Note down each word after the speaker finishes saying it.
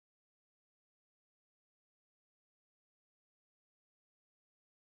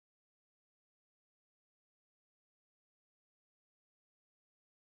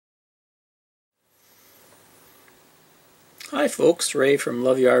Hi folks, Ray from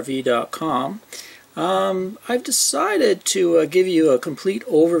loveyourrv.com. I've decided to give you a complete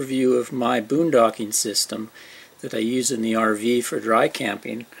overview of my boondocking system that I use in the RV for dry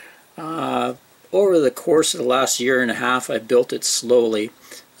camping. Over the course of the last year and a half, I built it slowly.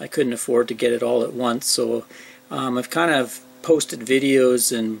 I couldn't afford to get it all at once, so I've kind of posted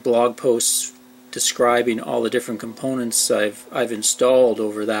videos and blog posts describing all the different components I've installed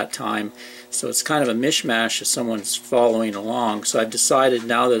over that time. So it's kind of a mishmash if someone's following along. So I've decided,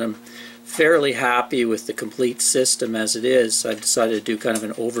 now that I'm fairly happy with the complete system as it is, I've decided to do kind of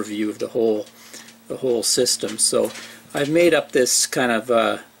an overview of the whole system. So I've made up this kind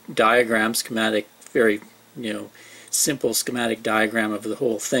of diagram, schematic, very simple schematic diagram of the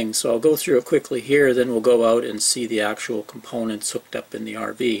whole thing. So I'll go through it quickly here, then we'll go out and see the actual components hooked up in the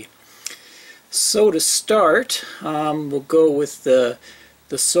RV. So to start, we'll go with the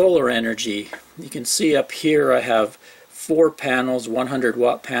solar energy. You can see up here I have 4 panels,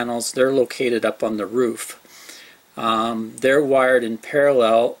 100-watt panels. They're located up on the roof. They're wired in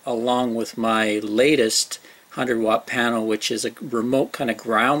parallel along with my latest 100-watt panel, which is a remote kind of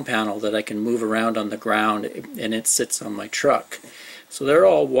ground panel that I can move around on the ground, and it sits on my truck. So they're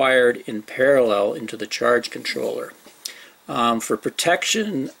all wired in parallel into the charge controller. For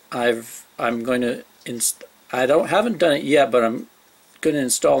protection, I'm going to haven't done it yet, but I'm going to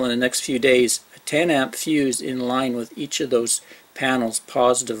install in the next few days a 10 amp fuse in line with each of those panels'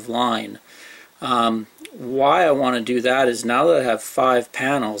 positive line. Why I want to do that is, now that I have 5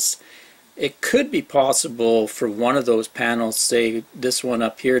 panels, it could be possible for one of those panels, say this one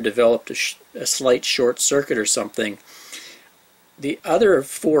up here, developed a slight short circuit or something. The other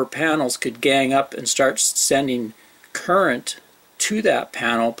 4 panels could gang up and start sending current to that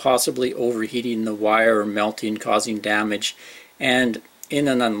panel, possibly overheating the wire or melting, causing damage, and in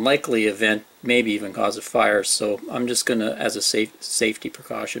an unlikely event, maybe even cause a fire. So I'm just going to, as a safety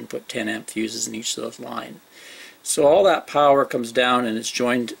precaution, put 10 amp fuses in each of those lines. So all that power comes down and it's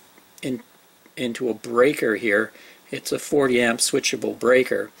joined into a breaker here. It's a 40 amp switchable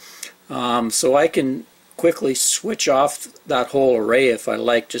breaker. So I can quickly switch off that whole array if I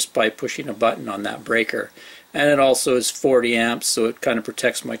like, just by pushing a button on that breaker. And it also is 40 amps, so it kind of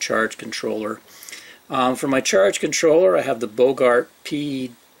protects my charge controller. For my charge controller, I have the Bogart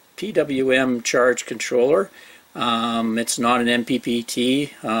PWM charge controller. It's not an MPPT.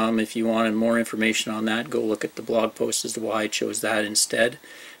 If you wanted more information on that, go look at the blog post as to why I chose that instead.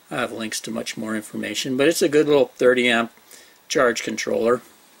 I have links to much more information, but it's a good little 30 amp charge controller.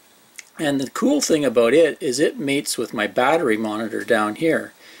 And the cool thing about it is it mates with my battery monitor down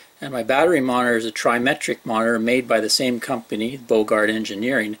here. And my battery monitor is a Trimetric monitor made by the same company, Bogart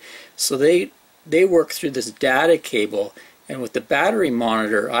Engineering. So they work through this data cable, and with the battery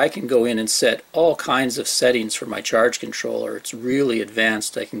monitor I can go in and set all kinds of settings for my charge controller. It's really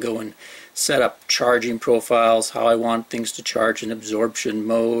advanced. I can go and set up charging profiles, how I want things to charge in absorption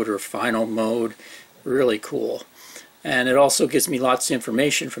mode or final mode. Really cool. And it also gives me lots of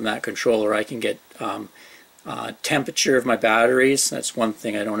information from that controller. I can get temperature of my batteries. That's one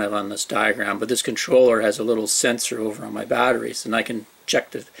thing I don't have on this diagram, but this controller has a little sensor over on my batteries, and I can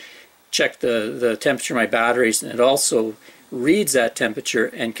check the temperature of my batteries, and it also reads that temperature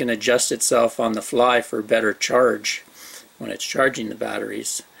and can adjust itself on the fly for better charge when it's charging the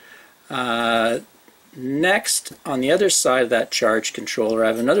batteries. Next, on the other side of that charge controller, I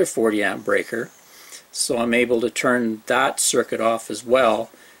have another 40 amp breaker, so I'm able to turn that circuit off as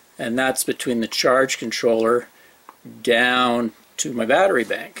well. And that's between the charge controller down to my battery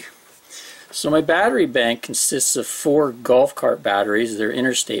bank. So my battery bank consists of 4 golf cart batteries. They're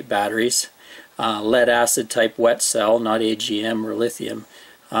interstate batteries, lead acid type wet cell, not AGM or lithium.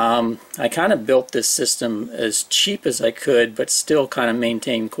 I kind of built this system as cheap as I could, but still kind of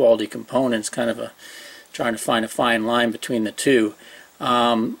maintain quality components, kind of trying to find a fine line between the two.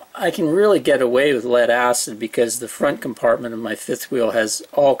 I can really get away with lead acid because the front compartment of my fifth wheel has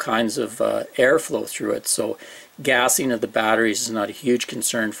all kinds of airflow through it, so gassing of the batteries is not a huge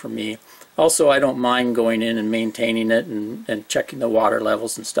concern for me. Also, I don't mind going in and maintaining it and checking the water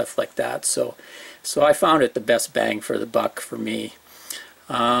levels and stuff like that, so I found it the best bang for the buck for me.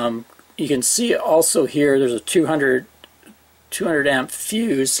 You can see also here there's a 200 amp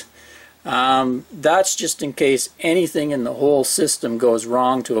fuse. That's just in case anything in the whole system goes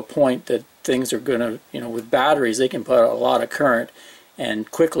wrong to a point that things are going to, with batteries, they can put out a lot of current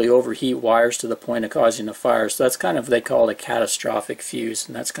and quickly overheat wires to the point of causing a fire. So that's kind of, they call it a catastrophic fuse,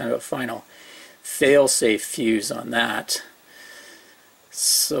 and that's kind of a final fail-safe fuse on that.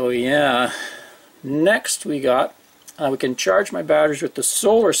 So yeah, next we can charge my batteries with the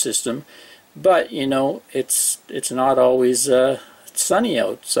solar system, But you know, it's not always sunny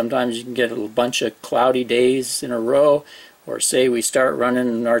out. Sometimes you can get a bunch of cloudy days in a row, or say we start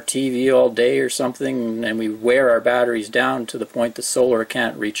running our TV all day or something and we wear our batteries down to the point the solar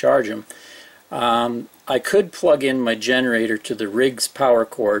can't recharge them. I could plug in my generator to the rig's power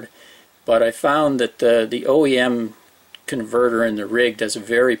cord, but I found that the OEM converter in the rig does a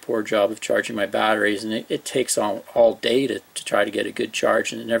very poor job of charging my batteries, and it takes all day to try to get a good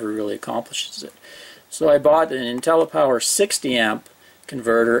charge, and it never really accomplishes it. So I bought an IntelliPower 60 amp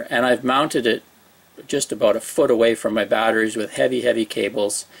converter, and I've mounted it just about a foot away from my batteries with heavy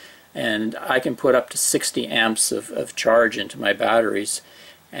cables, and I can put up to 60 amps of charge into my batteries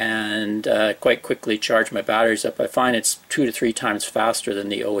and quite quickly charge my batteries up. I find it's 2 to 3 times faster than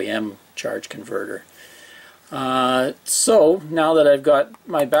the OEM charge converter. So now that I've got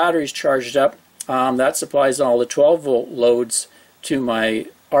my batteries charged up, that supplies all the 12 volt loads to my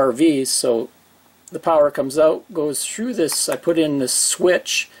RVs. So the power comes out, goes through this. I put in this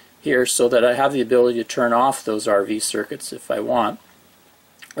switch here so that I have the ability to turn off those RV circuits if I want.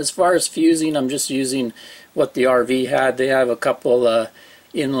 As far as fusing, I'm just using what the RV had. They have a couple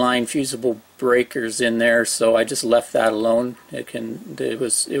inline fusible breakers in there, so I just left that alone. It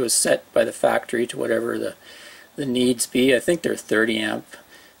was set by the factory to whatever the needs be. I think they're 30 amp,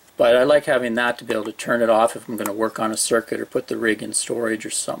 but I like having that to be able to turn it off if I'm going to work on a circuit or put the rig in storage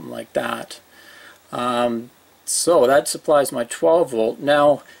or something like that. So that supplies my 12 volt.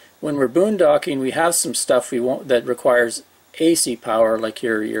 Now when we're boondocking, we have some stuff that requires AC power, like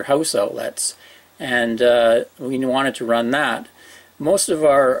your house outlets, and we wanted to run that. Most of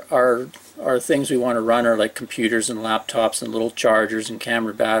our things we want to run are like computers and laptops and little chargers and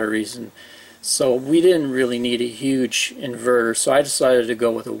camera batteries, and so we didn't really need a huge inverter, so I decided to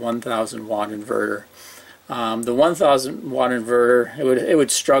go with a 1000 watt inverter. The 1000 watt inverter, it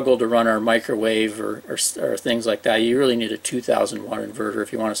would struggle to run our microwave or things like that. You really need a 2000 watt inverter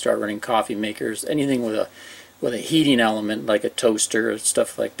if you want to start running coffee makers, anything with a heating element like a toaster or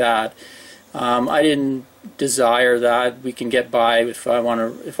stuff like that. I didn't desire that. We can get by if I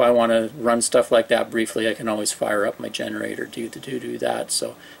want to run stuff like that briefly. I can always fire up my generator to do that.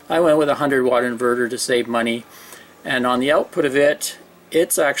 So I went with a 100 watt inverter to save money, and on the output of it,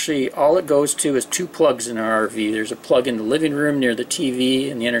 it's actually all it goes to is 2 plugs in our RV. There's a plug in the living room near the TV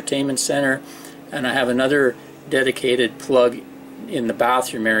in the entertainment center, and I have another dedicated plug in the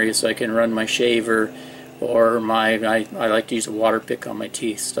bathroom area so I can run my shaver, or I like to use a water pick on my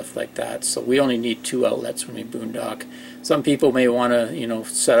teeth, stuff like that. So we only need 2 outlets when we boondock. Some people may want to,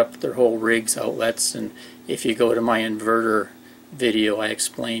 set up their whole rig's outlets, and if you go to my inverter video, I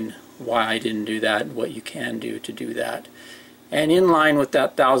explain why I didn't do that and what you can do to do that. And in line with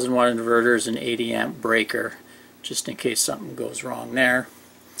that 1000 watt inverter is an 80 amp breaker, just in case something goes wrong there.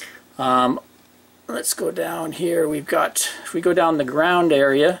 Let's go down here. If we go down the ground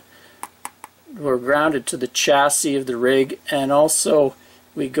area, we're grounded to the chassis of the rig, and also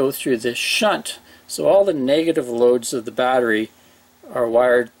we go through this shunt. So all the negative loads of the battery are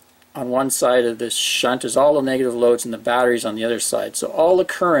wired on one side of this shunt. Is all the negative loads, and the batteries on the other side. So all the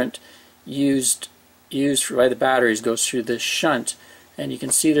current used by the batteries goes through this shunt, and you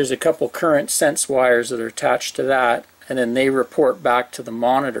can see there's a couple current sense wires that are attached to that, and then they report back to the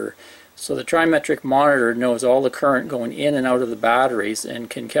monitor. So the Trimetric monitor knows all the current going in and out of the batteries and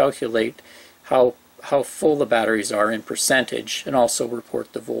can calculate how full the batteries are in percentage, and also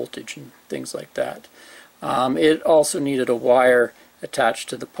report the voltage and things like that. It also needed a wire attached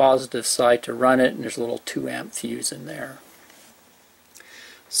to the positive side to run it, and there's a little 2 amp fuse in there.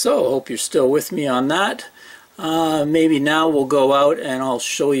 So I hope you're still with me on that. Maybe now we'll go out and I'll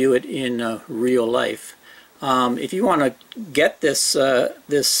show you it in real life. If you want to get this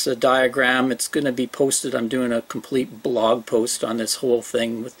diagram, it's going to be posted. I'm doing a complete blog post on this whole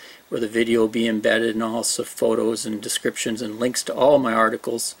thing where the video will be embedded, and also photos and descriptions and links to all my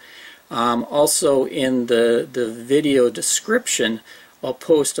articles. Also in the video description, I'll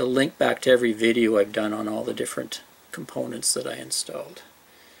post a link back to every video I've done on all the different components that I installed.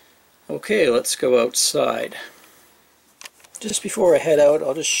 Okay, let's go outside. Just before I head out,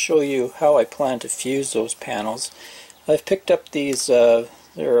 I'll just show you how I plan to fuse those panels. I've picked up these, they're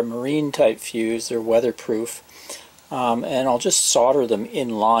a marine type fuse, they're weatherproof, and I'll just solder them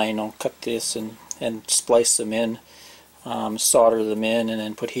in line. I'll cut this and splice them in, solder them in, and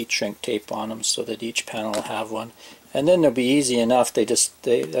then put heat shrink tape on them so that each panel will have one. And then they'll be easy enough.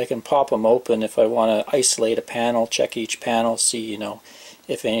 I can pop them open if I want to isolate a panel, check each panel, see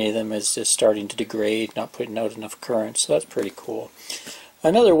if any of them is just starting to degrade, not putting out enough current. So that's pretty cool.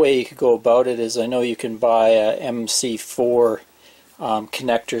 Another way you could go about it is, I know you can buy MC4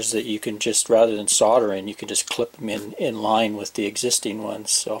 connectors that you can just, rather than soldering, you can just clip them in line with the existing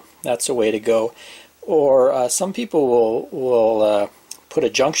ones. So that's a way to go. Or some people will put a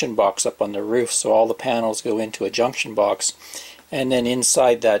junction box up on the roof, so all the panels go into a junction box, and then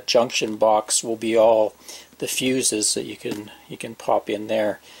inside that junction box will be all the fuses that you can pop in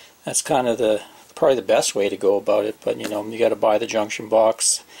there. That's kind of probably the best way to go about it. But you know, you got to buy the junction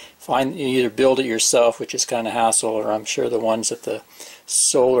box. You either build it yourself, which is kind of hassle, or I'm sure the ones at the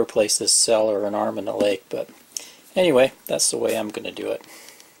solar places sell are an arm and a leg. But anyway, that's the way I'm going to do it.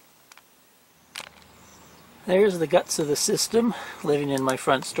 There's the guts of the system living in my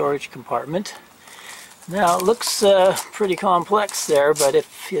front storage compartment. Now it looks pretty complex there, but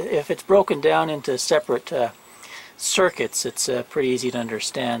if it's broken down into separate circuits, it's pretty easy to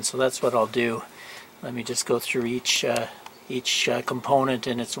understand. So that's what I'll do. Let me just go through each component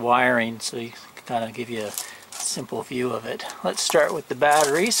and its wiring, so you can kind of give you a simple view of it. Let's start with the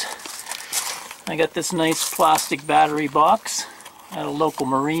batteries. I got this nice plastic battery box at a local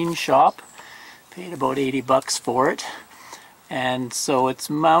marine shop. Paid about 80 bucks for it. And so it's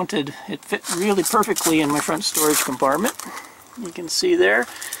mounted, it fit really perfectly in my front storage compartment. You can see there.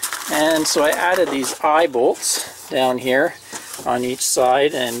 And so I added these eye bolts down here on each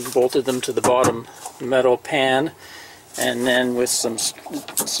side and bolted them to the bottom metal pan. And then with some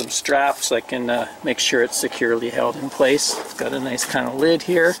straps, I can make sure it's securely held in place. It's got a nice kind of lid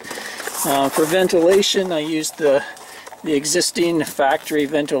here. For ventilation, I used the existing factory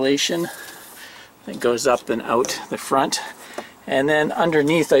ventilation that goes up and out the front. And then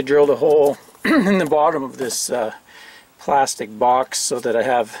underneath, I drilled a hole in the bottom of this plastic box so that I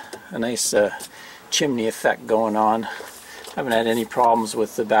have a nice chimney effect going on. I haven't had any problems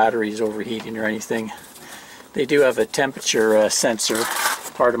with the batteries overheating or anything. They do have a temperature sensor,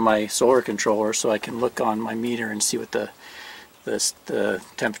 part of my solar controller, so I can look on my meter and see what the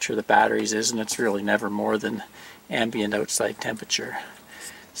temperature of the batteries is, and it's really never more than ambient outside temperature.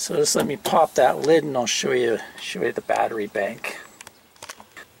 So just let me pop that lid and I'll show you the battery bank.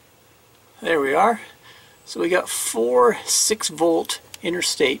 There we are. So we got 4 6-volt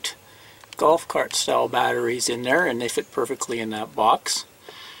interstate golf cart style batteries in there, and they fit perfectly in that box.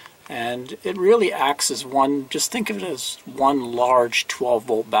 And it really acts as one, just think of it as one large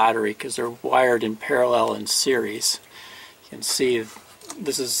 12-volt battery, because they're wired in parallel in series. You can see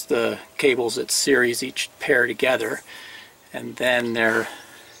this is the cables at series, each pair together, and then they're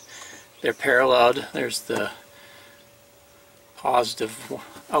paralleled. There's the positive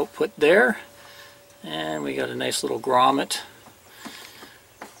output there, and we got a nice little grommet.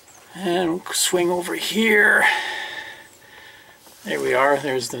 And we'll swing over here. There we are.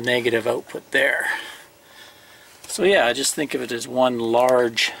 There's the negative output there. So yeah, just think of it as one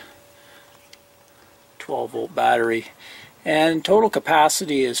large 12-volt battery. And total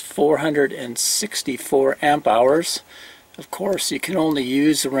capacity is 464 amp hours. Of course, you can only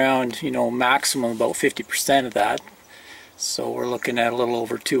use around, maximum about 50% of that. So we're looking at a little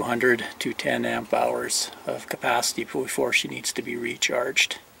over 210 amp hours of capacity before she needs to be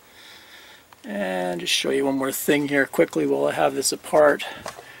recharged. And just show you one more thing here quickly while I have this apart.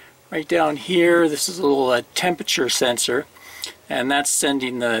 Right down here, this is a little temperature sensor, and that's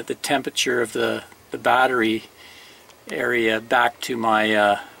sending the temperature of the battery area back to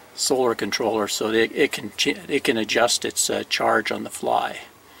my solar controller, so that it can adjust its charge on the fly.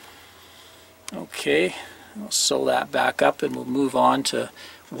 Okay, I'll sew that back up and we'll move on to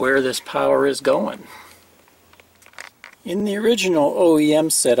where this power is going. In the original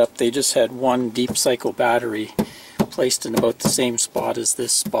OEM setup, they just had one deep cycle battery placed in about the same spot as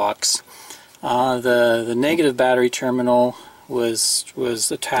this box. The negative battery terminal was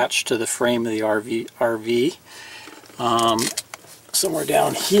attached to the frame of the RV. Somewhere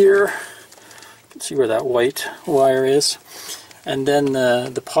down here, you can see where that white wire is, and then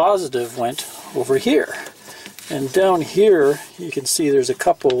the positive went over here. And down here, you can see there's a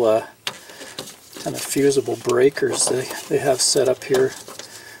couple kind of fusible breakers they have set up here.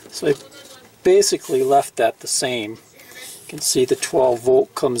 So I basically left that the same. You can see the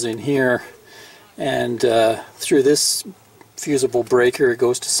 12-volt comes in here, and through this fusible breaker it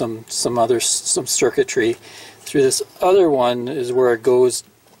goes to some circuitry. Through this other one is where it goes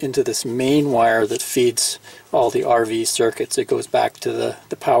into this main wire that feeds all the RV circuits. It goes back to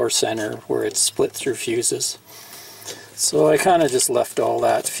the power center where it's split through fuses. So I kind of just left all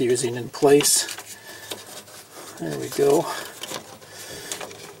that fusing in place. There we go.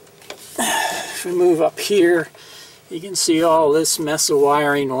 If we move up here, you can see all this mess of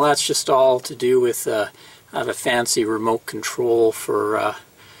wiring. Well, that's just all to do with I have a fancy remote control for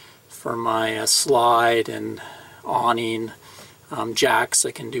my slide and awning. jacks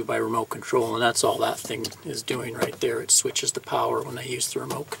I can do by remote control, and that's all that thing is doing right there. It switches the power when I use the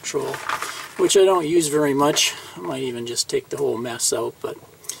remote control, which I don't use very much. I might even just take the whole mess out, but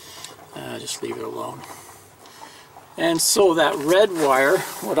just leave it alone. And so that red wire,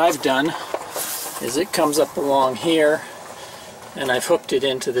 what I've done is it comes up along here, and I've hooked it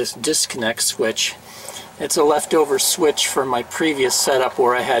into this disconnect switch. It's a leftover switch from my previous setup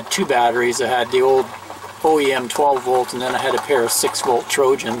where I had two batteries. I had the old OEM 12 volt, and then I had a pair of 6 volt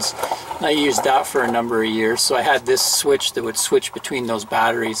Trojans. And I used that for a number of years, so I had this switch that would switch between those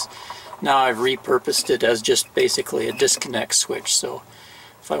batteries. Now I've repurposed it as just basically a disconnect switch, so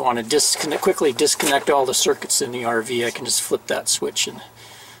if I want to quickly disconnect all the circuits in the RV, I can just flip that switch and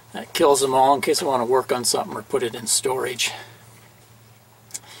that kills them all in case I want to work on something or put it in storage.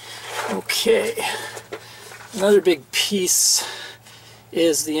 Okay, another big piece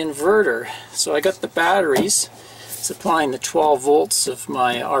is the inverter. So I got the batteries supplying the 12 volts of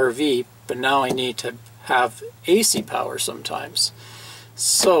my RV, but now I need to have AC power sometimes.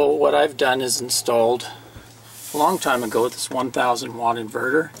 So what I've done is installed a long time ago this 1000 watt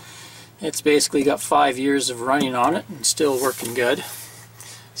inverter. It's basically got 5 years of running on it and still working good.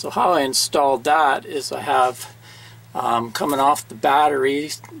 So how I installed that is I have coming off the battery,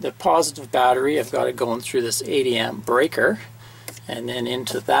 the positive battery, I've got it going through this 80 amp breaker, and then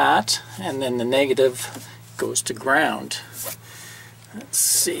into that, and then the negative goes to ground. Let's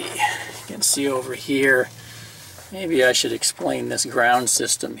see, you can see over here, maybe I should explain this ground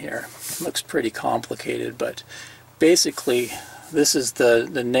system here. It looks pretty complicated, but basically this is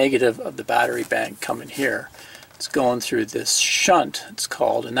the negative of the battery bank coming here. It's going through this shunt, it's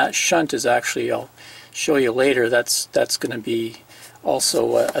called, and that shunt is actually, I'll show you later, that's going to be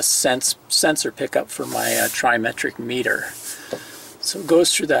also a sensor pickup for my Trimetric meter. So it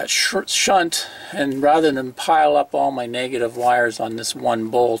goes through that shunt, and rather than pile up all my negative wires on this one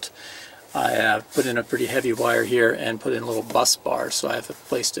bolt, I put in a pretty heavy wire here and put in a little bus bar, so I have a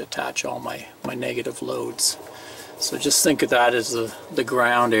place to attach all my negative loads. So just think of that as the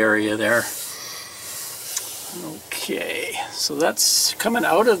ground area there. Okay, so that's coming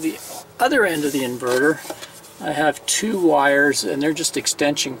out of the other end of the inverter. I have two wires, and they're just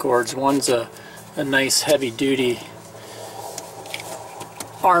extension cords. One's a nice heavy-duty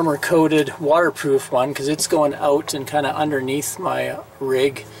armor-coated waterproof one, because it's going out and kind of underneath my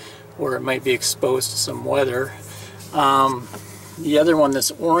rig where it might be exposed to some weather. The other one,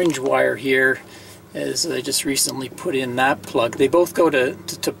 this orange wire here, is I just recently put in that plug. They both go to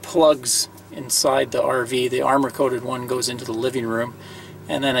plugs inside the RV. The armor-coated one goes into the living room,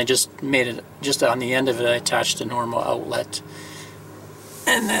 and then I just made it, just on the end of it I attached a normal outlet.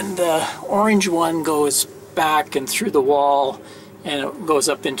 And then the orange one goes back and through the wall, and it goes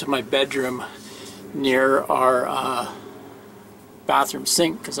up into my bedroom near our bathroom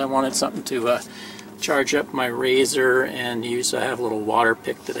sink, because I wanted something to charge up my razor and use. I have a little water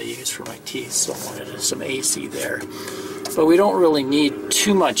pick that I use for my teeth, so I wanted some AC there. But we don't really need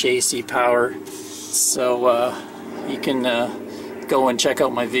too much AC power, so you can go and check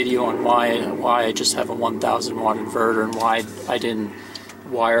out my video on why I just have a 1000 watt inverter and why I didn't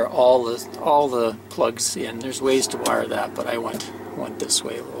wire all the plugs in. There's ways to wire that, but I went this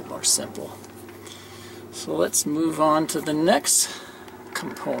way, a little more simple. So let's move on to the next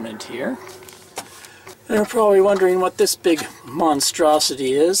component here. You're probably wondering what this big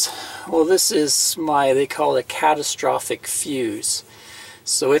monstrosity is. Well, this is they call it a catastrophic fuse.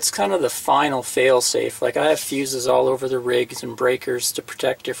 So it's kind of the final fail-safe. Like, I have fuses all over the rigs and breakers to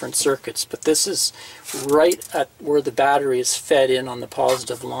protect different circuits, but this is right at where the battery is fed in on the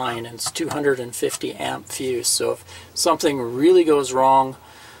positive line, and it's 250 amp fuse. So if something really goes wrong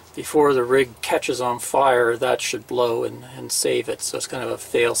before the rig catches on fire, that should blow and save it. So it's kind of a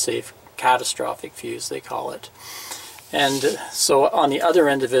fail-safe catastrophic fuse, they call it. And so on the other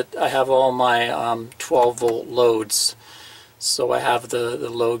end of it, I have all my 12 volt loads. So I have the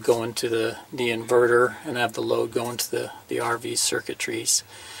load going to the inverter, and I have the load going to the RV circuitries.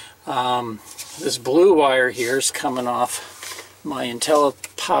 This blue wire here is coming off my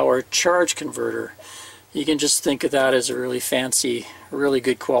IntelliPower charge converter. You can just think of that as a really fancy, really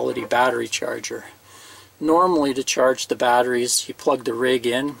good quality battery charger. Normally, to charge the batteries, you plug the rig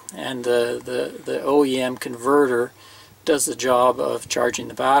in, and the OEM converter does the job of charging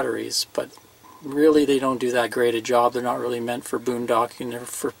the batteries, but really they don't do that great a job. They're not really meant for boondocking. They're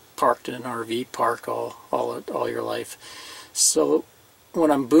for parked in an RV park all your life. So when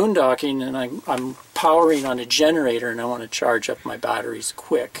I'm boondocking and I'm powering on a generator and I want to charge up my batteries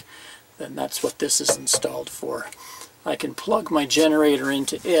quick, then that's what this is installed for. I can plug my generator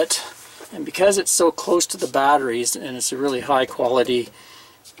into it, And because it's so close to the batteries and it's a really high quality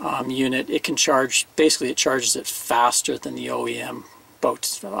unit, it can charge, basically it charges it faster than the OEM.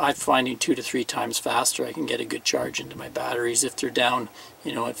 I'm finding 2 to 3 times faster. I can get a good charge into my batteries. If they're down,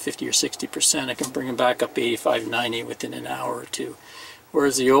 you know, at 50 or 60%, I can bring them back up 85, 90 within an hour or two.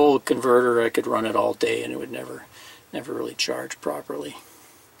 Whereas the old converter, I could run it all day and it would never really charge properly.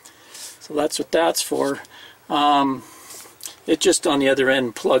 So that's what that's for. It just on the other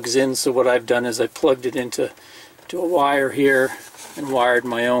end plugs in, so what I've done is I plugged it into a wire here and wired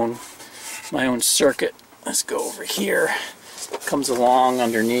my own circuit. Let's go over here. It comes along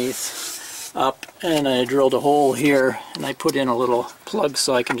underneath, up, and I drilled a hole here and I put in a little plug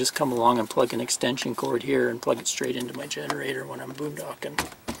so I can just come along and plug an extension cord here and plug it straight into my generator when I'm boondocking.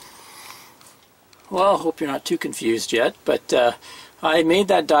 Well, hope you're not too confused yet, but I made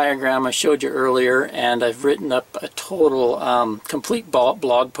that diagram I showed you earlier, and I've written up a total complete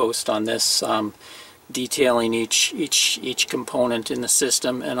blog post on this, detailing each component in the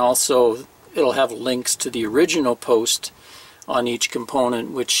system, and also it'll have links to the original post on each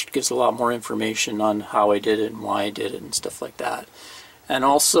component, which gives a lot more information on how I did it and why I did it and stuff like that. And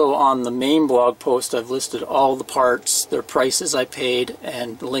also on the main blog post I've listed all the parts, their prices I paid,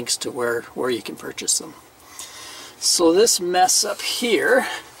 and links to where you can purchase them. So this mess up here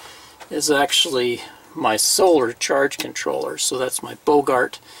is actually my solar charge controller. So that's my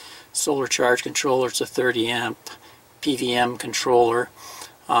Bogart solar charge controller. It's a 30 amp PVM controller,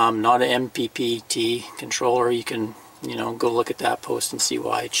 not an MPPT controller. You can, you know, go look at that post and see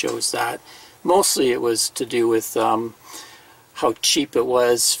why it chose that. Mostly it was to do with how cheap it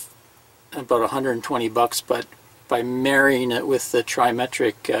was, about 120 bucks, but by marrying it with the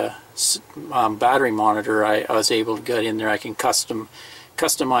Trimetric battery monitor, I was able to get in there. I can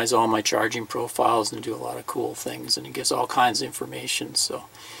customize all my charging profiles and do a lot of cool things, and it gives all kinds of information. So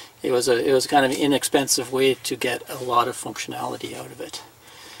it was kind of an inexpensive way to get a lot of functionality out of it.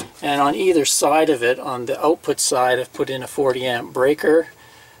 And on either side of it, on the output side, I've put in a 40 amp breaker,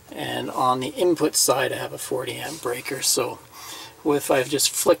 and on the input side I have a 40 amp breaker. So if I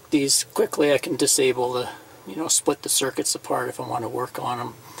just flick these quickly, I can disable the, you know, split the circuits apart if I want to work on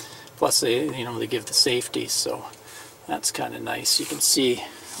them. Plus they, you know, they give the safety, so that's kind of nice. You can see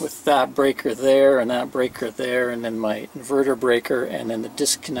with that breaker there and that breaker there, and then my inverter breaker, and then the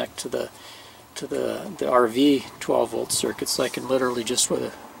disconnect to the RV 12 volt circuits. So I can literally just with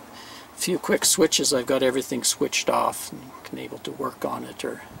a few quick switches, I've got everything switched off and can able to work on it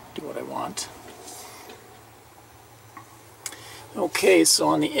or do what I want. Okay, so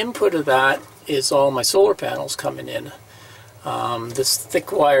on the input of that is all my solar panels coming in. This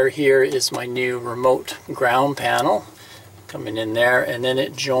thick wire here is my new remote ground panel coming in there, and then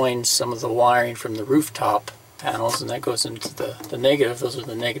it joins some of the wiring from the rooftop panels, and that goes into the negative. Those are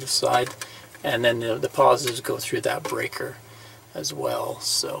the negative side, and then the positives go through that breaker as well.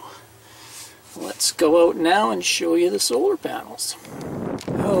 So let's go out now and show you the solar panels.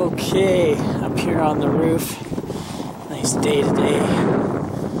 Okay, up here on the roof. Nice day today.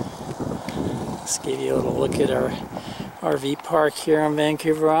 Let's give you a little look at our RV park here on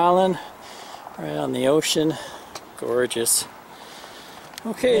Vancouver Island, right on the ocean. Gorgeous.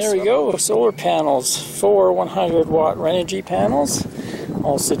 Okay, there we go. Solar panels, 4 100 watt Renogy panels,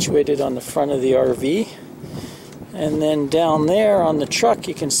 all situated on the front of the RV. And then down there on the truck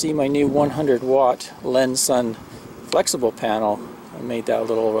you can see my new 100 watt Lensun flexible panel. I made that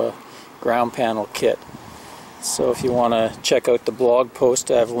little ground panel kit. So if you want to check out the blog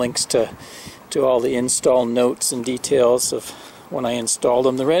post, I have links to all the install notes and details of when I installed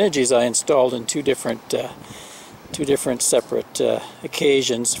them. The Renogys I installed in two different separate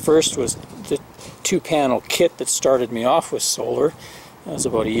occasions. First was the 2-panel kit that started me off with solar. That was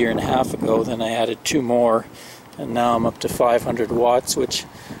about 1.5 years ago. Then I added 2 more, and now I'm up to 500 watts, which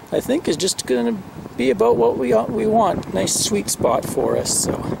I think is just going to be about what we want. Nice sweet spot for us.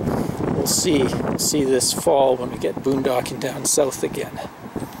 So we'll see this fall when we get boondocking down south again.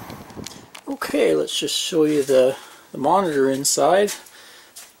 Okay, let's just show you the monitor inside.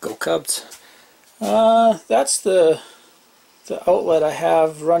 Go Cubs. That's the outlet I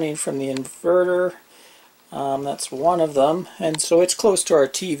have running from the inverter. That's one of them, and so it's close to our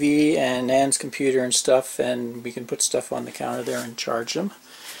TV and Ann's computer and stuff, and we can put stuff on the counter there and charge them.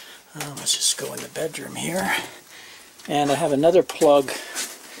 Let's just go in the bedroom here, and I have another plug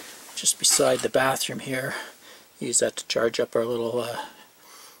just beside the bathroom here. Use that to charge up our little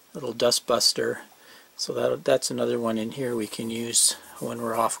dust buster. So that's another one in here we can use when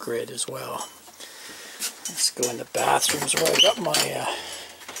we're off grid as well. Let's go in the bathrooms where I got my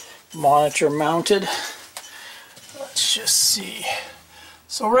monitor mounted. Let's just see.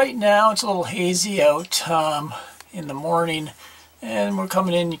 So right now it's a little hazy out in the morning, and we're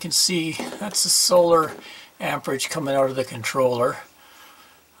coming in. You can see that's the solar amperage coming out of the controller,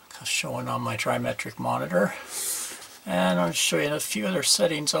 showing on my Trimetric monitor. And I'll show you a few other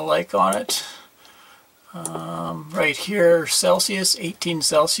settings I like on it. Right here, Celsius, 18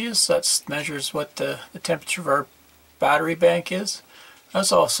 Celsius. That measures what the temperature of our battery bank is.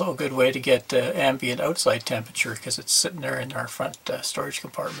 That's also a good way to get ambient outside temperature, because it's sitting there in our front storage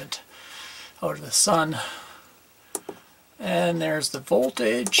compartment out of the sun. And there's the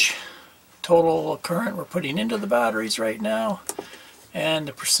voltage, total current we're putting into the batteries right now, and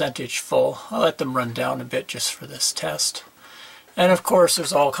the percentage full. I'll let them run down a bit just for this test. And of course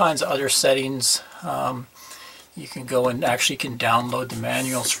there's all kinds of other settings. You can go and actually can download the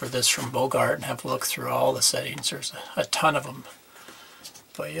manuals for this from Bogart and have a look through all the settings. There's a ton of them.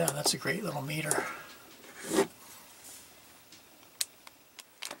 But yeah, that's a great little meter.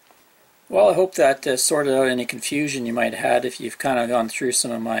 Well, I hope that sorted out any confusion you might have had if you've kind of gone through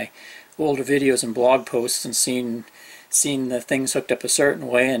some of my older videos and blog posts and seen the things hooked up a certain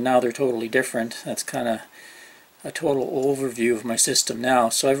way and now they're totally different. That's kind of a total overview of my system now.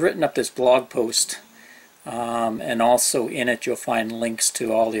 So I've written up this blog post, and also in it you'll find links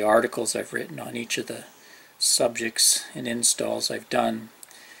to all the articles I've written on each of the subjects and installs I've done.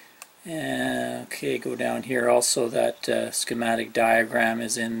 Okay, go down here. Also, that schematic diagram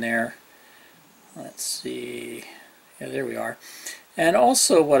is in there. Let's see. Yeah, there we are. And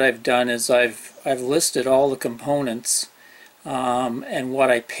also what I've done is I've listed all the components and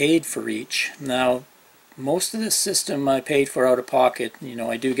what I paid for each. Now, most of this system I paid for out of pocket. You know,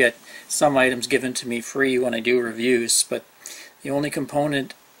 I do get some items given to me free when I do reviews, but the only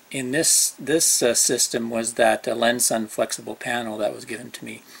component in this system was that Lensun flexible panel that was given to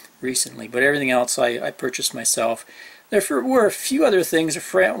me recently. But everything else I purchased myself. There were a few other things.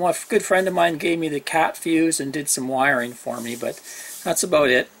 A good friend of mine gave me the cat fuse and did some wiring for me, but that's about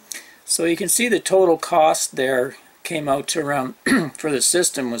it. So you can see the total cost there came out to around for the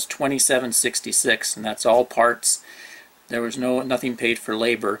system was $27.66, and that's all parts. There was nothing paid for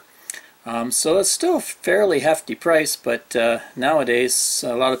labor. So it's still a fairly hefty price, but nowadays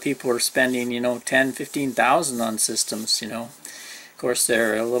a lot of people are spending, you know, $10,000–$15,000 on systems. You know, of course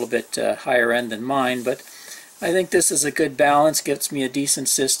they're a little bit higher end than mine, but I think this is a good balance. Gets me a decent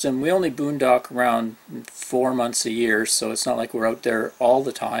system. We only boondock around 4 months a year, so it's not like we're out there all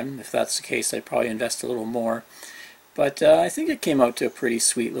the time. If that's the case, I'd probably invest a little more. But I think it came out to a pretty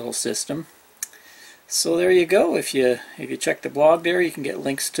sweet little system. So there you go. If you check the blog there, you can get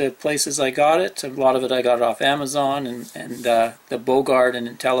links to places I got it. A lot of it I got off Amazon and the Bogart and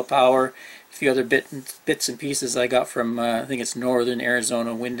IntelliPower. A few other bits and pieces I got from I think it's Northern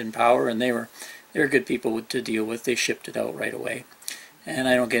Arizona Wind and Power, and they were good people to deal with. They shipped it out right away, and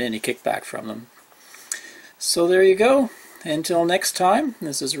I don't get any kickback from them. So there you go. Until next time,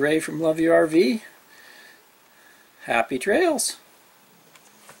 this is Ray from Love Your RV. Happy trails.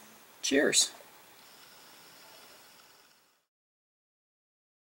 Cheers.